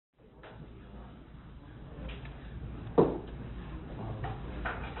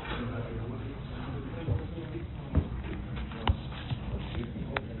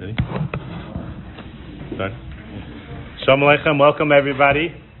Shalom Aleichem, welcome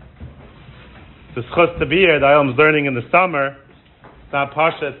everybody. It's chus to be here. The Ayom's learning in the summer. It's not a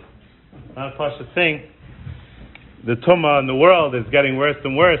Pasha thing. The Tumah in the world is getting worse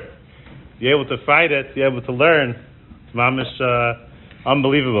and worse. You're able to fight it, you're able to learn. It's mamish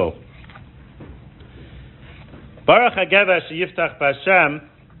unbelievable. Baruch HaGever Sheyiftach B'Hashem.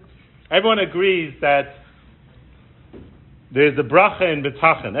 Everyone agrees that there's a bracha in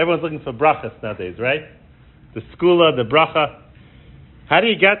Bitochon. Everyone's looking for brachas nowadays, right? The skula, the bracha. How do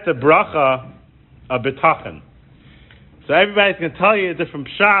you get the bracha of Bitochon? So everybody's going to tell you a different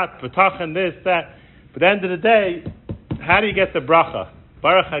pshat, Bitochon, this, that. But at the end of the day, how do you get the bracha?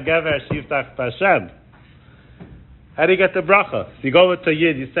 Baruch HaGever Sheyiftach B'Hashem. How do you get the bracha? So you go to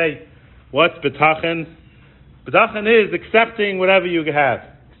Yid, you say, what's Bitochon? Bitochon is accepting whatever you have.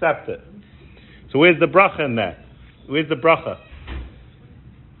 Accept it. So where's the bracha in that? Where's the bracha?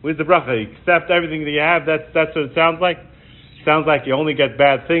 Where's the bracha? You accept everything that you have. That's what it sounds like. It sounds like you only get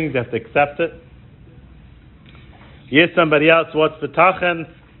bad things. You have to accept it. Here's somebody else. What's Bitochon?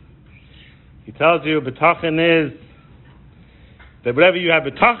 He tells you Bitochon is that whatever you have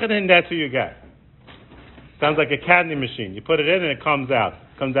Bitochon in, that's what you get. Sounds like a candy machine. You put it in and it comes out.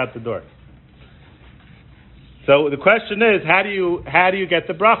 Comes out the door. So the question is, how do you get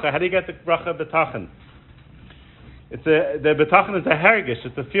the bracha? How do you get the bracha of Bitochon? The Bitochon is a hergish.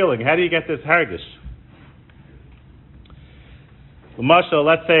 It's a feeling. How do you get this hergish? Well,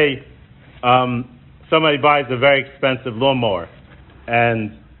 let's say somebody buys a very expensive lawnmower,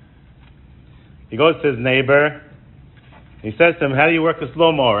 and he goes to his neighbor, and he says to him, how do you work this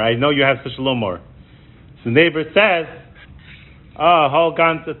lawnmower? I know you have such a lawnmower. So the neighbor says, whole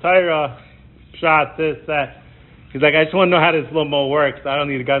ganze Torah, pshat, this, that. He's like, I just want to know how this lawnmower works. I don't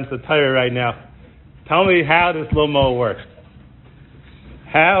need a ganze Torah right now. Tell me how this lawnmower works.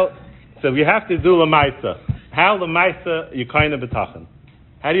 So you have to do Lamaisa. How Lamaisa you kind of Bitochon?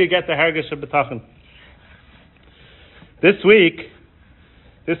 How do you get the hergish of Bitochon? This week's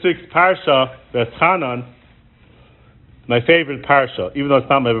parsha, B'Chanan, my favorite parsha. Even though it's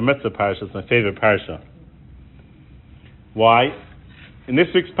not my Bar Mitzvah parsha, it's my favorite parsha. Why? In this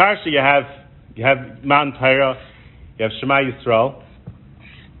week's parsha, you have Mount Torah, you have Shema Yisrael,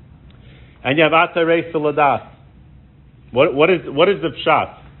 and you have Atarei Soladas. What is the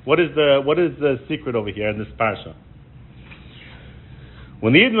pshat? What is the secret over here in this parsha?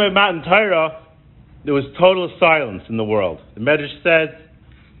 When the Yidden were Mount Torah, there was total silence in the world. The Medrash says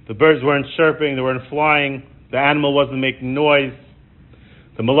the birds weren't chirping, they weren't flying, the animal wasn't making noise,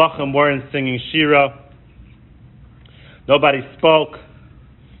 the malachim weren't singing shira. Nobody spoke.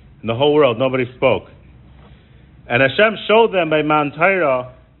 In the whole world, nobody spoke. And Hashem showed them by Mount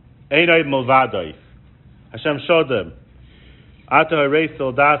Torah, Einay Mulvadai. Hashem showed them. Ata Harei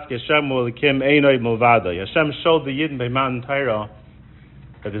Soldas Hashem Ulikim Einay Mulvadai. Hashem showed the Yidden by Mount Torah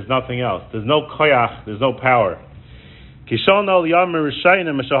that there's nothing else. There's no koyach, there's no power. Kishon al Yamir Rishayim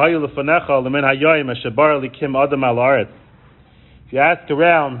Meshahayu Lefanecha Lemin Hayoyim Meshabar Likim Adam Al Aretz. If you ask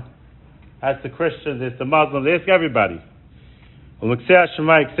around, ask the Christians, ask the Muslims, ask everybody.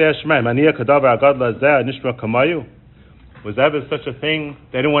 Was ever such a thing?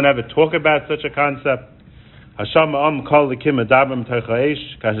 They didn't want to ever talk about such a concept. Was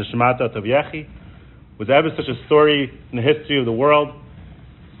there ever such a story in the history of the world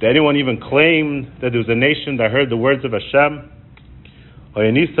that anyone even claimed that there was a nation that heard the words of Hashem? Did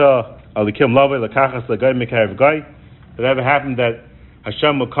it ever happen that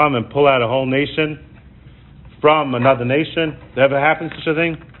Hashem will come and pull out a whole nation from another nation? Did it ever happen such a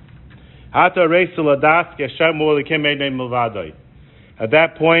thing? At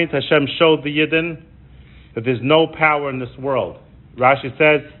that point, Hashem showed the Yidden that there's no power in this world. Rashi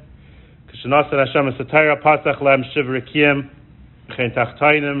says, he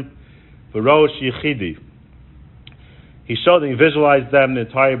showed them, he visualized them, the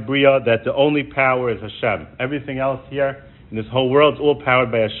entire Bria, that the only power is Hashem. Everything else here in this whole world is all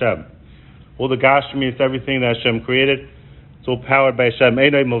powered by Hashem. All the Gashmi, it's everything that Hashem created. It's all powered by Hashem.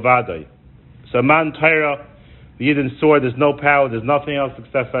 Einay Mulvadai. So Mount Torah, the Yidden saw there's no power, there's nothing else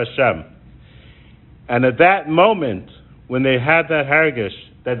except for Hashem. And at that moment, when they had that hergish,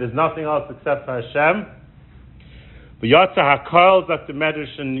 that there's nothing else except for Hashem, V'yatza HaKol, Dr.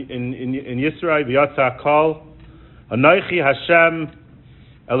 Medrash in Yisrael, V'yatza HaKol, Anoichi Hashem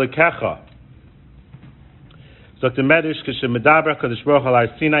Elikecha. Dr. Medrash, K'shemedaber Kadosh Baruch Hu Al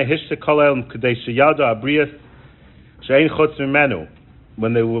Sinai, Hishte Kolel K'dei Sheyado Abrias She'ein Chutz Mimenu.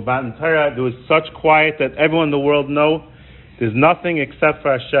 When they were about in Torah, there was such quiet that everyone in the world know there's nothing except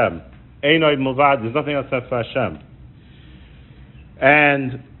for Hashem. Einay Mulvad, there's nothing else except for Hashem.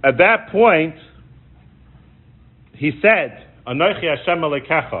 And at that point, he said, Anochi Hashem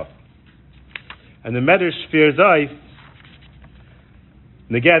Elokecha. And the Medrash fears I.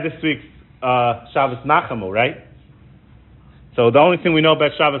 And again, this week's Shabbos Nachamu, right? So the only thing we know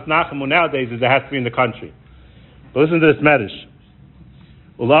about Shabbos Nachamu nowadays is it has to be in the country. But listen to this Medrash.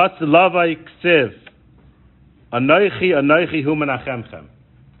 Ulas lavai ksiv. Anochi Anochi hu menachemchem.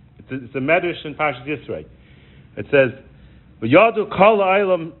 It's a Medrash in Parshas Yisrei. It says, V'yadu kol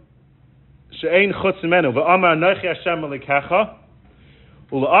ha'olam she'ein chutz mimenu v'amar Anochi Hashem Elokecha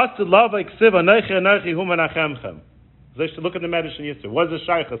ulas lavai ksiv Anochi Anochi hu menachemchem. So you should look at the Medrash in Yisrei. What is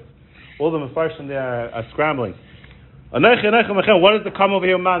the shaychus? All the Mefarshim there are scrambling. Anochi Anochi Menachem. What does the come over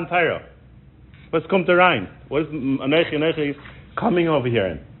here in Mount Torah? What's come to Ryan? What is Anochi Anochi coming over here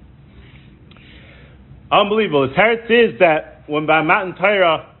in? Unbelievable. The teretz is that when by Mount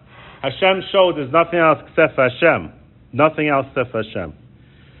Torah, Hashem showed there's nothing else except for Hashem. Nothing else except for Hashem.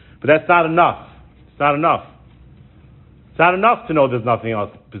 But that's not enough. It's not enough. It's not enough to know there's nothing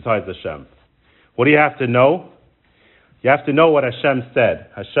else besides Hashem. What do you have to know? You have to know what Hashem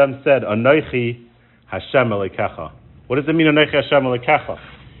said. Hashem said, Anochi Hashem Elokecha. What does it mean, Anochi Hashem Elokecha?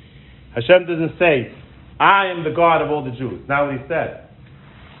 Hashem doesn't say, I am the God of all the Jews. Not what he said.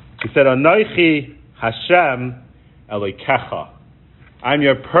 He said, Anochi Hashem Elokecha. I'm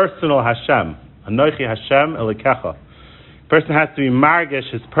your personal Hashem. Anochi Hashem Elokecha. A person has to be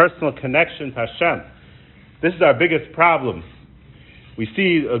margish, his personal connection to Hashem. This is our biggest problem. We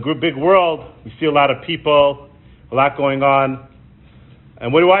see a big world, we see a lot of people, a lot going on.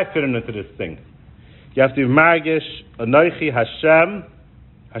 And where do I fit into this thing? You have to be margish, Anochi Hashem.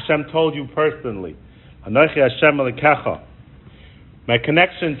 Hashem told you personally. Anochi Hashem Elokecha. My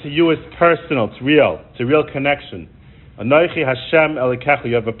connection to you is personal, it's real. It's a real connection. Anochi Hashem Elokecha.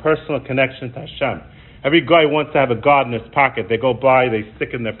 You have a personal connection to Hashem. Every guy wants to have a God in his pocket. They go by, they stick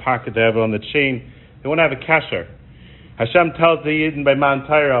it in their pocket, they have it on the chain. They want to have a kasher. Hashem tells the Yidden by Mount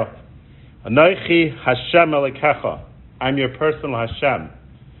Torah, Anochi Hashem Elokecha. I'm your personal Hashem.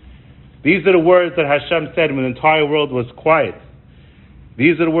 These are the words that Hashem said when the entire world was quiet.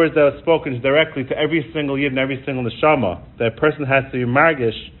 These are the words that are spoken directly to every single Yid and every single neshama. That a person has to be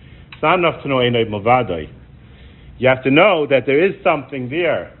margish. It's not enough to know Einay Mavadai. You have to know that there is something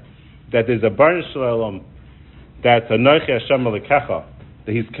there. That there's a Barnish Shalom. That's Anochi Hashem Elokecha.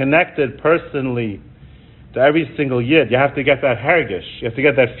 That he's connected personally to every single Yid. You have to get that hergish. You have to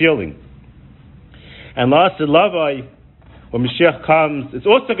get that feeling. And last Lavai, when Mashiach comes, it's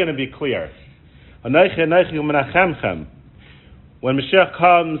also going to be clear. Anochi Anochi Umenachemchem. When Mashiach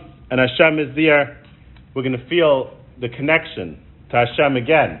comes and Hashem is there, we're going to feel the connection to Hashem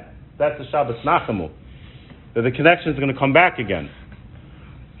again. That's the Shabbos Nachamu. That the connection is going to come back again.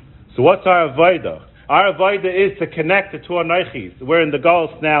 So what's our avodah? Our avodah is to connect the two Anochis. We're in the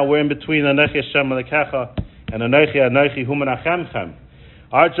Gulf now. We're in between Anochi Hashem Elokecha and Anochi Anochi Hu Menachemchem.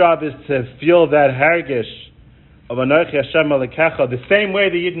 Our job is to feel that hergish of Anochi Hashem Elokecha the same way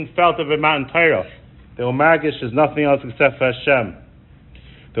the Yidden felt of a Mount Torah. They were margish, there's nothing else except for Hashem.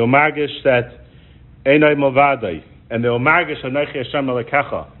 They were margish that Einay Movadai. And they were margish Anochi Hashem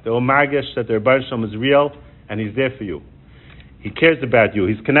Elokecha. They were margish that their Rebbeinu Shalom is real and he's there for you. He cares about you.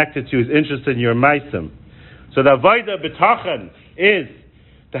 He's connected to you. He's interested in your maisim. So the avodah Bitochon is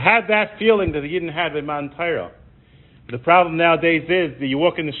to have that feeling that the Yidden had with Mount Torah. The problem nowadays is that you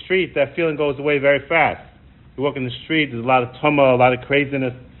walk in the street, that feeling goes away very fast. You walk in the street, there's a lot of tumult, a lot of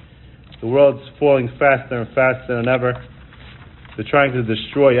craziness. The world's falling faster and faster than ever. They're trying to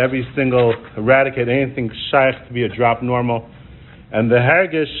destroy eradicate anything shaykh to be a drop normal. And the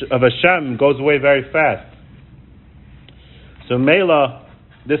hergish of Hashem goes away very fast. So Mela,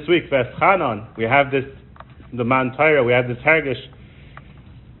 this week, Veschanon, we have this, the Mount Torah, we have this hergish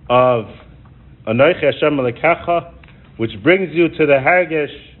of Anochi Hashem Elokecha, which brings you to the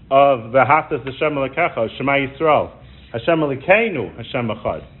hergish of the Haftas Hashem Elokecha, Shema Yisrael. Hashem Elokeinu, Hashem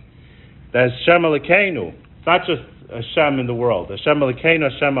Echad. That Hashem Elokeinu, it's not just Hashem in the world. Hashem Elokeinu,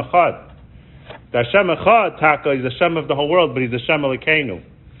 Hashem Echad. The Hashem Echad, Taka, is Hashem of the whole world, but he's Hashem Elokeinu.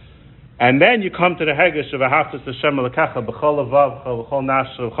 And then you come to the Hegesh of Ahaftas Hashem Elokecha, B'chol Avav, B'chol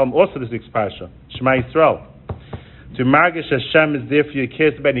Nashra, B'chol, also this week's Parsha, Shema Yisrael. To Margish Hashem is there for you, he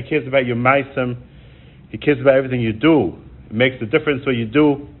cares about your Maisim, he cares about everything you do. It makes a difference what you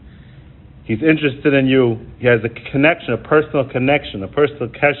do. He's interested in you. He has a connection, a personal connection, a personal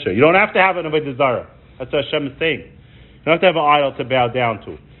kesher. You don't have to have an Avodah Zarah. That's what Hashem is saying. You don't have to have an idol to bow down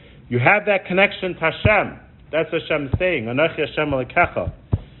to. You have that connection to Hashem. That's what Hashem is saying. Anochi Hashem Elokecha.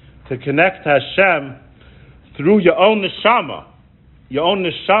 To connect to Hashem through your own neshama. Your own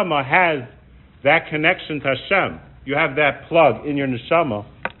neshama has that connection to Hashem. You have that plug in your neshama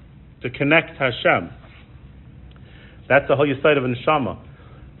to connect to Hashem. That's the whole side of a neshama.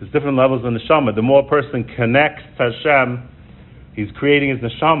 There's different levels of neshama. The more a person connects to Hashem, he's creating his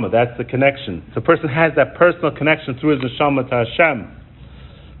neshama. That's the connection. So a person has that personal connection through his neshama to Hashem.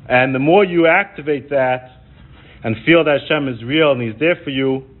 And the more you activate that and feel that Hashem is real and he's there for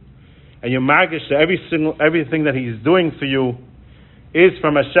you, and you're magish that everything that he's doing for you is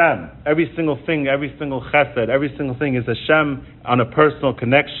from Hashem. Every single thing, every single chesed, every single thing is Hashem on a personal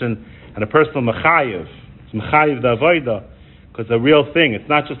connection and a personal mechayiv. It's mechayiv the avodah, because it's a real thing. It's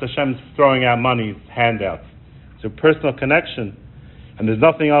not just Hashem throwing out money, handouts. It's a personal connection, and there's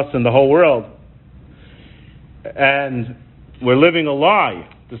nothing else in the whole world. And we're living a lie.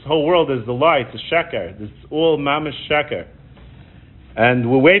 This whole world is a lie. It's a sheker. It's all mamish sheker.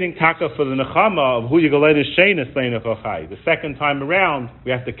 And we're waiting taka for the nechama of hu yigalei shenis le'nechachai. The second time around,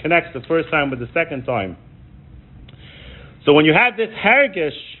 we have to connect the first time with the second time. So when you have this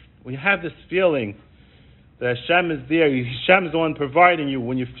hergish, when you have this feeling that Hashem is there, Hashem is the one providing you,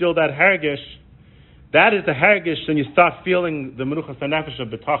 when you feel that hergish, that is the hergish, then you start feeling the menuchas hanefesh of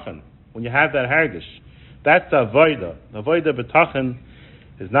Bitochon. When you have that hergish, that's the avodah. The avodah Bitochon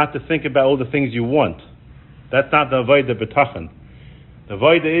is not to think about all the things you want. That's not the avodah Bitochon. The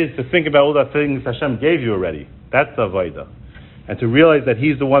avodah is to think about all the things Hashem gave you already. That's the avodah. And to realize that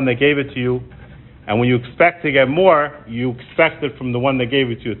he's the one that gave it to you, and when you expect to get more, you expect it from the one that gave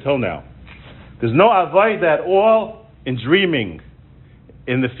it to you till now. There's no avodah at all in dreaming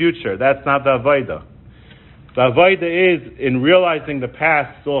in the future. That's not the avodah. The avodah is in realizing the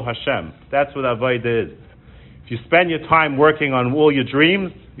past is all Hashem. That's what avodah is. If you spend your time working on all your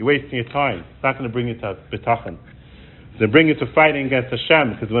dreams, you're wasting your time. It's not going to bring you to Bitochon. It's going to bring you to fighting against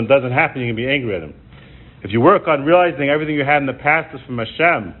Hashem, because when it doesn't happen, you're going to be angry at him. If you work on realizing everything you had in the past is from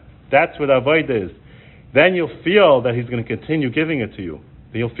Hashem, that's what avodah is. Then you'll feel that he's going to continue giving it to you.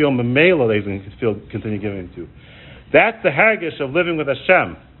 Then you'll feel memela that he's going to continue giving it to you. That's the hergish of living with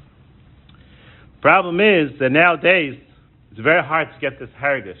Hashem. Problem is that nowadays, it's very hard to get this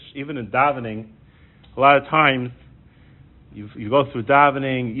hergish. Even in davening, a lot of times, you go through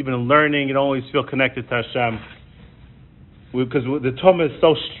davening, even in learning, you don't always feel connected to Hashem. Because the tumah is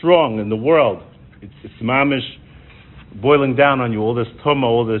so strong in the world. It's mamish boiling down on you, all this tumah,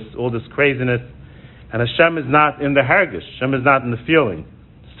 all this craziness. And Hashem is not in the hergish. Hashem is not in the feeling.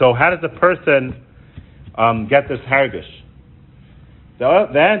 So how does a person get this hergish?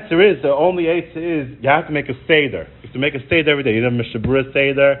 The answer is, the only answer is, you have to make a seder. You have to make a seder every day. You have a Mishabura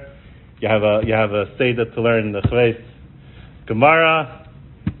seder. You have a seder to learn the Chveis Gemara,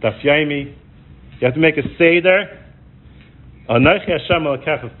 Daf Yomi. You have to make a seder. Anochi Hashem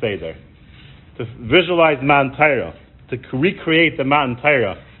Elokecha seder. To visualize Matan Torah, to recreate the Matan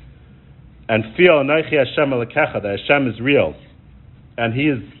Torah, and feel Anochi Hashem Elokecha, that Hashem is real, and He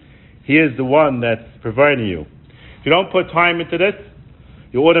is the one that's providing you. If you don't put time into this,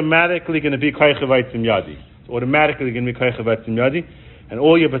 you're automatically going to be Koyche Vaitzim Yadi. It's automatically going to be Koyche Vaitzim Yadi, and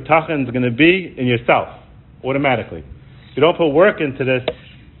all your Bitochon is going to be in yourself, automatically. If you don't put work into this,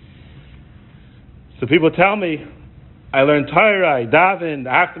 so people tell me, I learn Torah, I daven,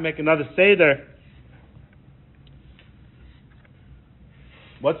 I have to make another seder.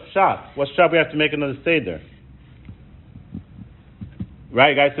 What's shop? What's shop we have to make another seder?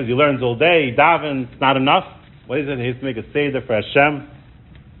 Right, guy says he learns all day, he davens, it's not enough. What is it? He has to make a seder for Hashem.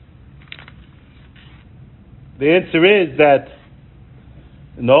 The answer is that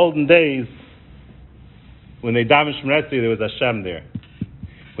in the olden days, when they davened Shmoneh Esrei, there was Hashem there.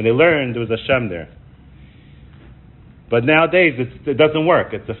 When they learned, there was Hashem there. But nowadays, it doesn't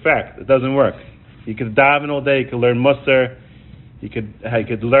work. It's a fact. It doesn't work. You could daven all day. You could learn Musar. You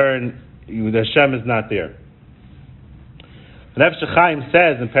could learn. The Hashem is not there. Nefesh Chaim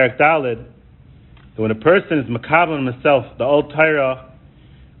says in Perek Daled that when a person is makabel on himself the old Torah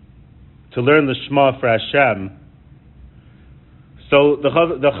to learn the Shema for Hashem, so the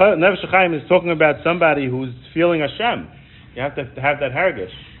Nefesh Chaim is talking about somebody who's feeling Hashem. You have to have that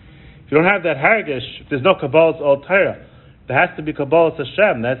hergish. If you don't have that hergish, if there's no Kabbalah's old Torah, there has to be Kabbalah's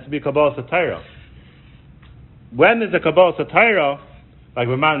Hashem. There has to be Kabbalah's Torah. When there's a Kabbalah's Torah, like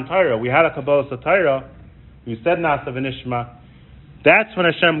with Matan Torah, we had a Kabbalah's Torah, we said Nasa v'Nishma, that's when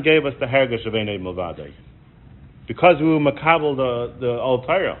Hashem gave us the hergish of Einay Milvadei. Because we were makabel the old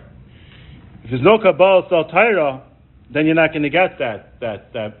Torah. If there's no Kabbalah's old Torah, then you're not going to get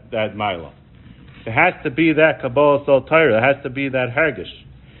that mila. There has to be that Kabbalah's old Torah. There has to be that hergish.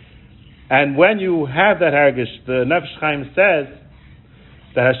 And when you have that hergish, the Nefesh Chaim says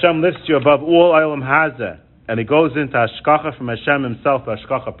that Hashem lifts you above all Olam Hazeh, and it goes into Hashkacha from Hashem Himself,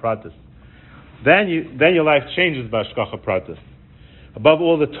 Hashkacha Pratis. Then your life changes by Hashkacha Pratis. Above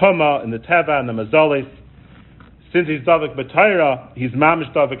all the Tumah and the Teva and the Mazolis, since he's Davik B'Torah, he's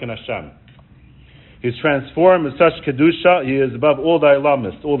Mamish Davik in Hashem. He's transformed with such Kedusha, he is above all the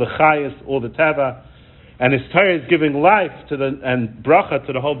Ilamis, all the Chayas, all the Teva, and his Torah is giving life to and bracha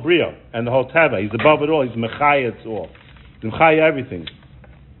to the whole Bria and the whole Teva. He's above it all, he's Mechaya it all. He's Mechaya everything.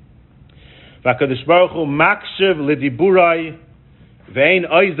 VaKadosh Baruch Hu makshiv l'diburai ve'ein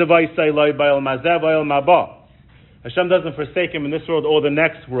oizav oisai ba'al mazev ba'al mabah. Hashem doesn't forsake him in this world or the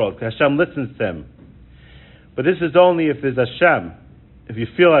next world. Hashem listens to him. But this is only if there's Hashem. If you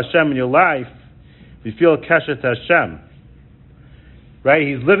feel Hashem in your life, if you feel kesher to Hashem. Right?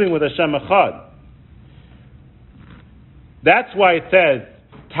 He's living with Hashem Echad. That's why it says,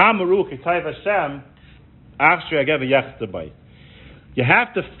 Tamaru kitayv Hashem, achshri agev yechtabay. You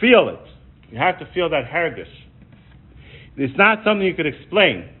have to feel it. You have to feel that hergish. It's not something you could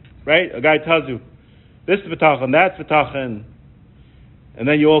explain. Right? A guy tells you, this is Bitochon, that's Bitochon, and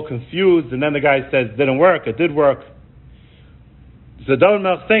then you're all confused, and then the guy says, it didn't work, it did work. So David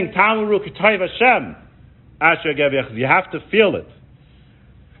Melch saying, Tamaru Kitayv Hashem, Asher Gev Yechid. You have to feel it.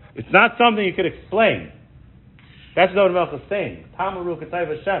 It's not something you could explain. That's what David Melch is saying. Tamaru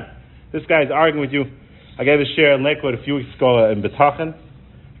Kitayv Hashem. This guy's arguing with you. I gave a share in Lakewood a few weeks ago in Bitochon.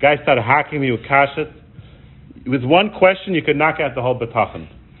 The guy started hacking me with kashas. With one question, you could knock out the whole Bitochon.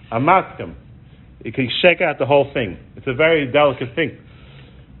 I'm asking him. You can shake out the whole thing. It's a very delicate thing.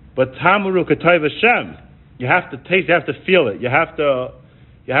 But Tamaru Ketayv Hashem, you have to taste, you have to feel it. You have to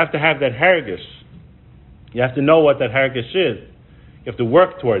have that hergish. You have to know what that hergish is. You have to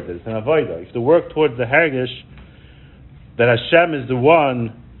work towards it. It's an avodah. You have to work towards the hergish that Hashem is the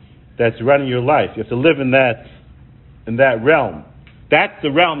one that's running your life. You have to live in that realm. That's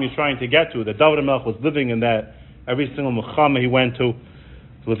the realm you're trying to get to. That David HaMelech was living in that. Every single Muhammad he went to,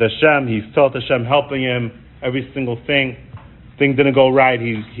 with Hashem, he felt Hashem helping him, every single thing didn't go right,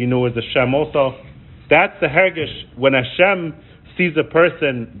 he knew it was Hashem also. That's the hergish, when Hashem sees a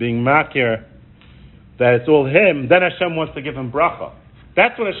person being makir, that it's all him, then Hashem wants to give him bracha.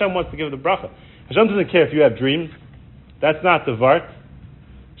 That's what Hashem wants to give the bracha. Hashem doesn't care if you have dreams. That's not the vart.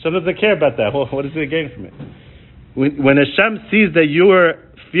 Hashem doesn't care about that. Well, what does he gain from it? When Hashem sees that you are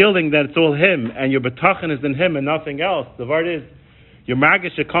feeling that it's all him, and your Bitochon is in him and nothing else, the vart is, your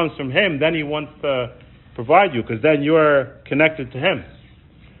margish comes from him, then he wants to provide you, because then you're connected to him.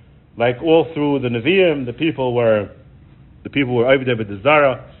 Like all through the Nevi'im, the people were Oivdei B'Dei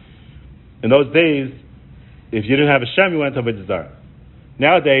Zara. In those days, if you didn't have Hashem, you went to B'Dei Zara.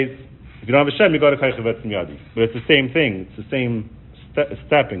 Nowadays, if you don't have Hashem, you go to Kaychav Etzim Yadi. But it's the same thing. It's the same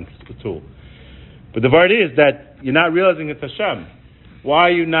stepping tool. But the word is that you're not realizing it's Hashem. Why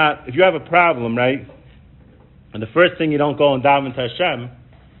are you not? If you have a problem, right? And the first thing you don't go and daven to Hashem,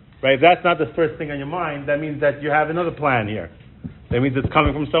 right? If that's not the first thing on your mind, that means that you have another plan here. That means it's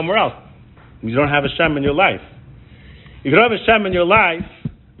coming from somewhere else. You don't have Hashem in your life. If you don't have Hashem in your life,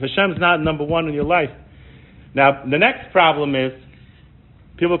 if Hashem's not number one in your life, now the next problem is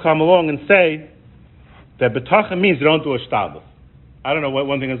people come along and say that Bitochon means you don't do a shtadlus. I don't know what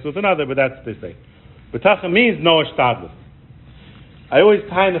one thing is with another, but that's what they say. Bitochon means no shtadlus. I always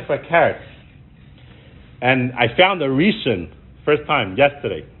tie in for carrots. And I found a Rishon, first time,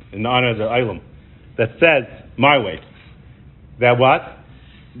 yesterday, in honor of the Eilam, that says, my way, that what?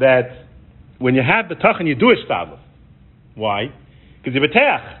 That when you have Bitochon, you do a shtadlus. Why? Because you're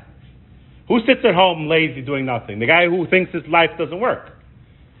B'teach. Who sits at home lazy doing nothing? The guy who thinks his life doesn't work.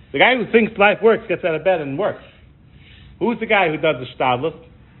 The guy who thinks life works gets out of bed and works. Who's the guy who does the shtadlus?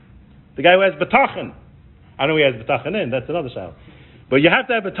 The guy who has Bitochon. I know he has Bitochon in, that's another shayla. But you have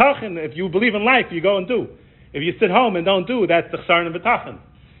to have Bitochon. If you believe in life, you go and do. If you sit home and don't do, that's the chsarn and Bitochon.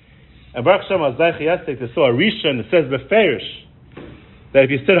 And Baruch Shem Azaychi yesterday, they saw a Rishon, it says Beferish, that if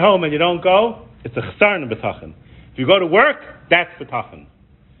you sit home and you don't go, it's a chsarn and Bitochon. If you go to work, that's Bitochon.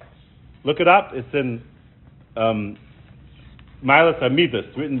 Look it up. It's in Milas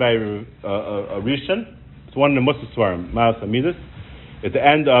Hamidus, written by a Rishon. It's one in the Musa Svarim, Milas Hamidus. At the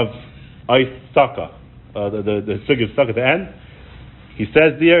end of Ais Sukkah, the Sukkah of Sukkah at the end, he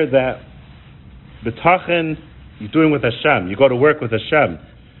says there that Bitochon you're doing with Hashem. You go to work with Hashem.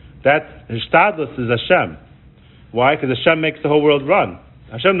 That Hishtadlus is Hashem. Why? Because Hashem makes the whole world run.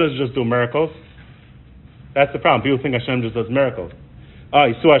 Hashem doesn't just do miracles. That's the problem. People think Hashem just does miracles. Oh,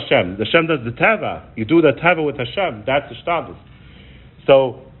 you saw Hashem. Hashem does the teva. You do the teva with Hashem. That's Hishtadlus.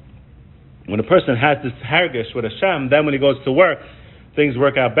 So, when a person has this hargish with Hashem, then when he goes to work, things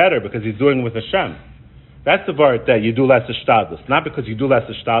work out better because he's doing it with Hashem. That's the word that you do less Hishtadlus. Not because you do less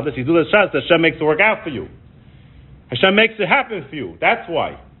Hishtadlus. You do less Hishtadlus, Hashem makes it work out for you. Hashem makes it happen for you. That's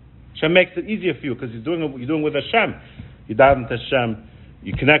why. Hashem makes it easier for you because you're doing it with Hashem. You dive into Hashem,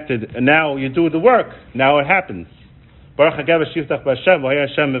 you connected, and now you do the work. Now it happens. Baruch HaGever Shiftach B'Hashem, V'Haya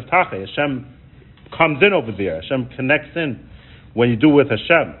Hashem Mivtache. Hashem comes in over there. Hashem connects in when you do with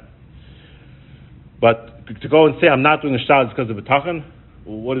Hashem. But to go and say, I'm not doing a shtal because of Bitochon,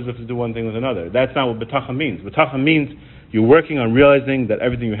 what does it have to do one thing with another? That's not what Bitochon means. Bitochon means you're working on realizing that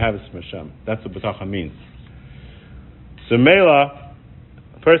everything you have is from Hashem. That's what Bitochon means. So Mela,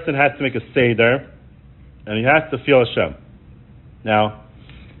 a person has to make a seder, and he has to feel Hashem. Now,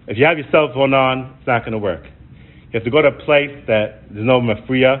 if you have your cell phone on, it's not going to work. You have to go to a place that there's no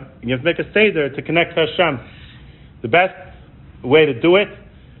mafriya, and you have to make a seder to connect to Hashem. The best way to do it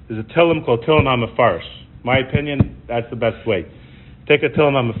is a tillim called Tillim HaMefarish. My opinion, that's the best way. Take a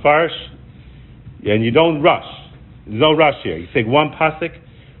Tillim HaMefarish, and you don't rush. There's no rush here. You take one pasuk,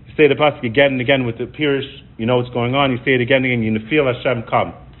 you say the pasuk again and again with the pirush, you know what's going on, you say it again and again, you feel Hashem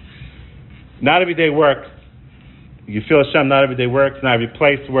come. Not every day works. You feel Hashem, not every day works, not every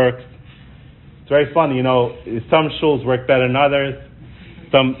place works. It's very funny, some shuls work better than others.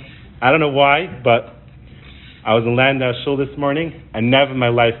 Some, I don't know why, but I was in Landau Shul this morning, and never in my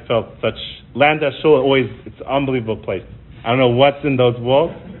life felt such. Landau Shul it's an unbelievable place. I don't know what's in those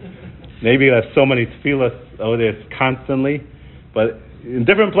walls. Maybe there's so many tefillas over there constantly, but in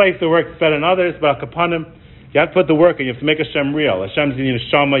different places it works better than others. But Kapanim, you have to put the work in. You have to make Hashem real. Hashem's in your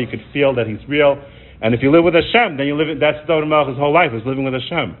neshama. You can feel that He's real. And if you live with Hashem, then you live. That's David Melch's whole life is living with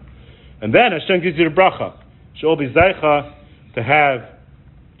Hashem. And then Hashem gives you the bracha. She'll be zeicha to have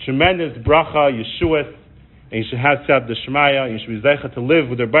tremendous bracha, Yeshuas, and you should have Siyat D'Shmaya, and you should be zeicha to live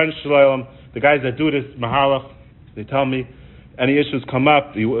with the Rebbeinu Shalom. The guys that do this mahalach, they tell me any issues come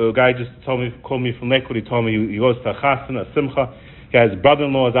up. A guy just called me from Lakewood. He told me he goes to a chasana, a simcha. He has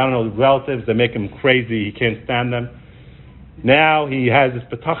brother-in-laws, I don't know, relatives. They make him crazy. He can't stand them. Now he has this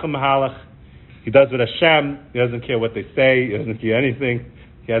Bitochon mahalach. He does with Hashem. He doesn't care what they say. He doesn't care anything.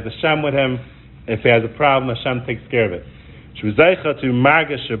 He has Hashem with him. If he has a problem, Hashem takes care of it. Shvizaycha to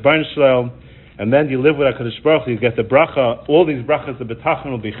Margash Rebbeinu Shalom, and then you live with HaKadosh Baruch Hu. You get the bracha. All these brachas, the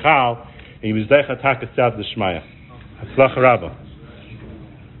Bitochon will be chal, and you Shvizaycha Takas Yad D'Shmaya. Hatzlacha Rabbah.